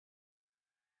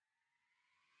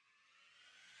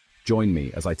Join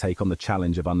me as I take on the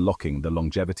challenge of unlocking the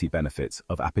longevity benefits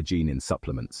of Apigenin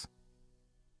supplements.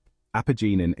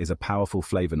 Apigenin is a powerful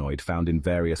flavonoid found in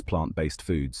various plant-based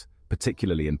foods,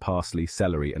 particularly in parsley,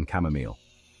 celery, and chamomile.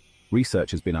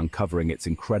 Research has been uncovering its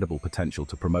incredible potential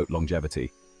to promote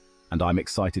longevity, and I'm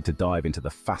excited to dive into the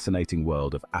fascinating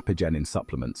world of Apigenin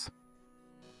supplements.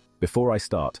 Before I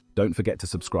start, don't forget to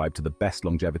subscribe to the Best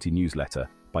Longevity newsletter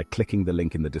by clicking the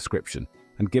link in the description,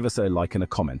 and give us a like and a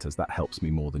comment, as that helps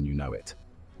me more than you know it.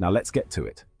 Now let's get to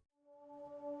it.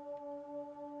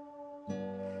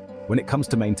 When it comes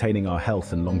to maintaining our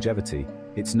health and longevity,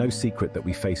 it's no secret that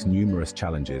we face numerous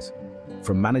challenges.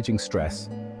 From managing stress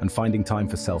and finding time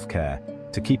for self-care,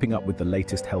 to keeping up with the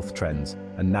latest health trends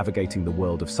and navigating the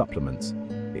world of supplements,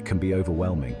 it can be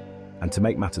overwhelming. And to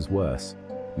make matters worse,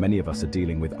 many of us are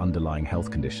dealing with underlying health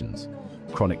conditions,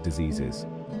 chronic diseases,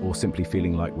 or simply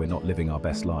feeling like we're not living our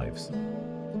best lives.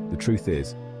 The truth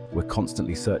is, we're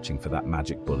constantly searching for that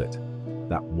magic bullet,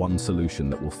 that one solution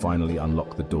that will finally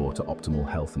unlock the door to optimal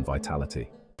health and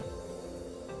vitality.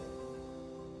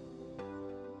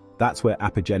 That's where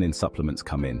Apigenin supplements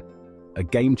come in, a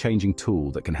game-changing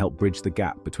tool that can help bridge the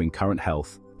gap between current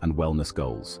health and wellness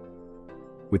goals.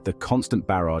 With the constant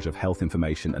barrage of health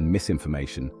information and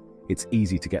misinformation, it's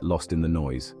easy to get lost in the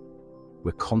noise.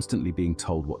 We're constantly being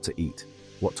told what to eat,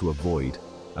 what to avoid,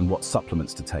 and what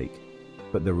supplements to take.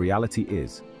 But the reality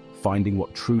is, finding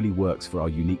what truly works for our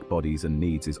unique bodies and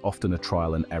needs is often a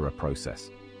trial and error process.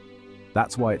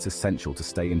 That's why it's essential to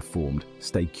stay informed,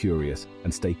 stay curious,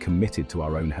 and stay committed to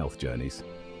our own health journeys.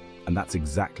 And that's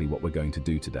exactly what we're going to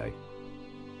do today.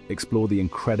 Explore the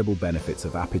incredible benefits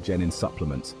of Apigenin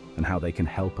supplements and how they can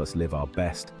help us live our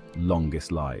best,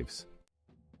 longest lives.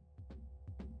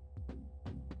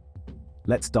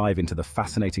 Let's dive into the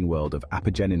fascinating world of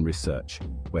Apigenin research,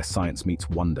 where science meets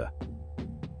wonder.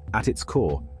 At its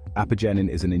core, Apigenin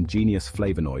is an ingenious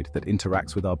flavonoid that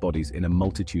interacts with our bodies in a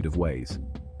multitude of ways.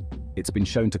 It's been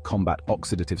shown to combat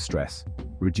oxidative stress,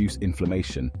 reduce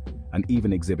inflammation, and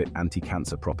even exhibit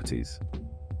anti-cancer properties.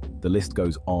 The list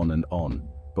goes on,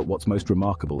 but what's most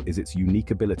remarkable is its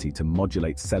unique ability to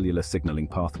modulate cellular signaling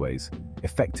pathways,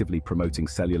 effectively promoting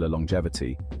cellular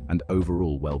longevity and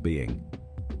overall well-being.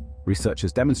 Research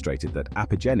has demonstrated that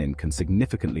Apigenin can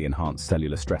significantly enhance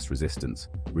cellular stress resistance,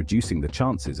 reducing the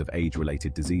chances of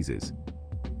age-related diseases.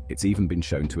 It's even been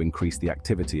shown to increase the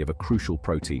activity of a crucial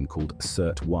protein called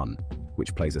SIRT1,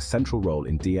 which plays a central role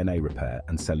in DNA repair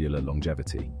and cellular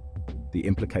longevity. The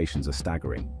implications are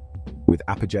staggering. With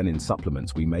Apigenin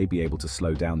supplements, we may be able to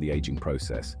slow down the aging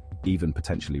process, even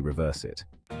potentially reverse it.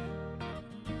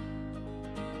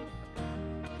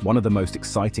 One of the most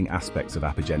exciting aspects of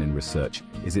Apigenin research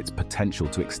is its potential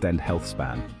to extend health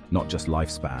span, not just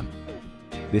lifespan.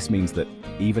 This means that,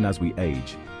 even as we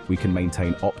age, we can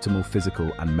maintain optimal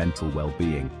physical and mental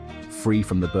well-being, free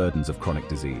from the burdens of chronic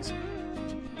disease.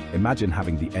 Imagine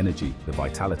having the energy, the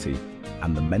vitality,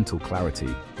 and the mental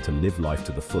clarity to live life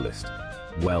to the fullest,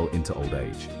 well into old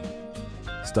age.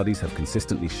 Studies have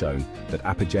consistently shown that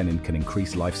Apigenin can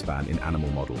increase lifespan in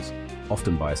animal models,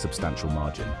 often by a substantial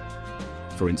margin.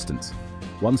 For instance,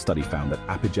 one study found that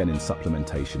Apigenin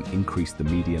supplementation increased the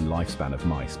median lifespan of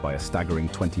mice by a staggering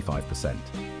 25%.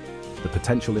 The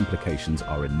potential implications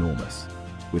are enormous.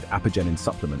 With Apigenin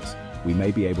supplements, we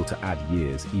may be able to add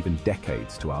years, even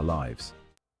decades, to our lives.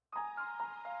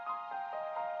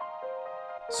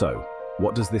 So,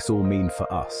 what does this all mean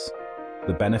for us?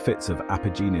 The benefits of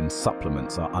Apigenin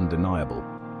supplements are undeniable,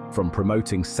 from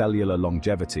promoting cellular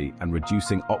longevity and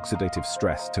reducing oxidative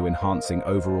stress to enhancing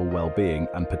overall well-being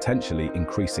and potentially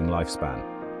increasing lifespan.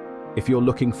 If you're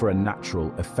looking for a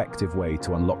natural, effective way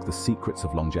to unlock the secrets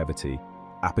of longevity,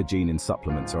 Apigenin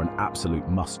supplements are an absolute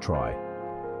must-try.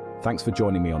 Thanks for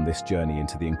joining me on this journey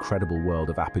into the incredible world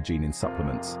of Apigenin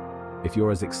supplements. If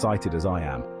you're as excited as I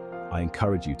am, I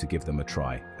encourage you to give them a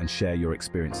try and share your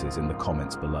experiences in the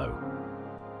comments below.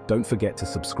 Don't forget to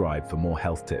subscribe for more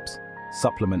health tips,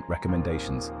 supplement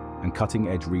recommendations, and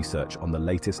cutting-edge research on the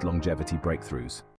latest longevity breakthroughs.